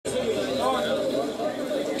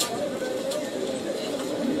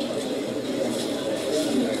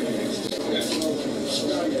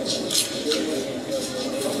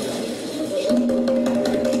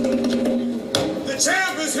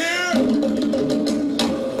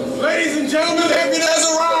gentlemen, Happy has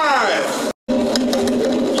arrived.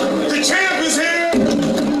 The champ is here.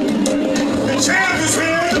 The champ is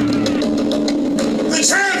here. The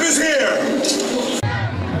champ is here.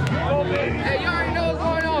 Hey, you already know what's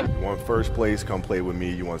going on. You want first place, come play with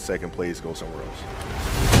me. You want second place, go somewhere else.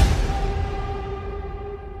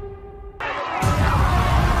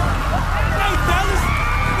 Hey, fellas,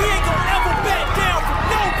 we ain't gonna ever back down from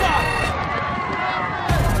nobody.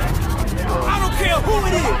 I don't care who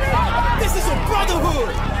it is. This is a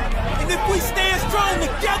brotherhood. And if we stand strong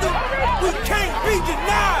together, we can't be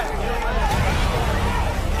denied.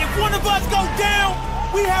 If one of us go down,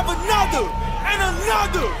 we have another, and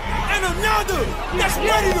another, and another that's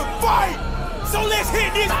ready to fight. So let's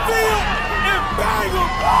hit this field and bang them,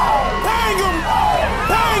 bang them,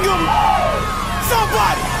 bang them.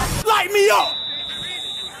 Somebody light me up.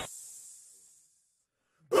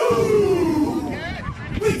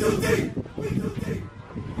 We do deep. We do deep.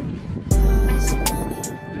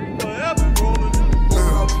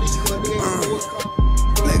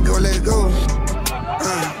 Let go, let go.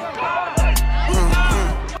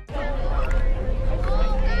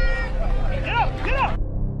 Get up.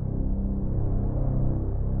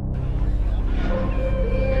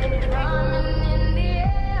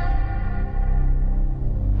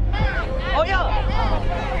 Oh, yeah.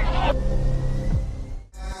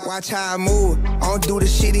 Watch how I move. I don't do the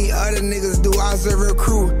shit these other niggas do. I serve a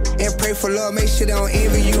crew and pray for love. Make sure they don't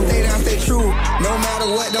envy you. Stay down, stay true. No matter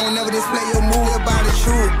what, don't never display your move about the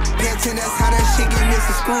truth. Pay attention, that's how that shit get mixed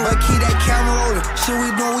in school. But keep that camera rolling. Shit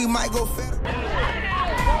we doing, we might go federal.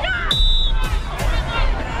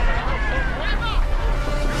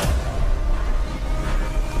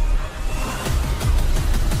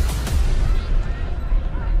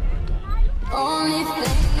 Only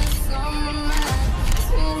thing that's on my mind is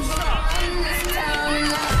who's on this town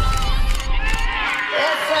now.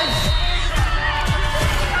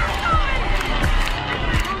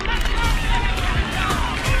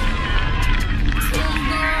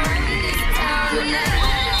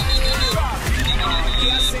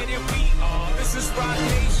 Yeah, I say that we are. This is Rock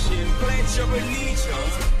Nation. Pledge your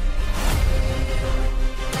allegiance.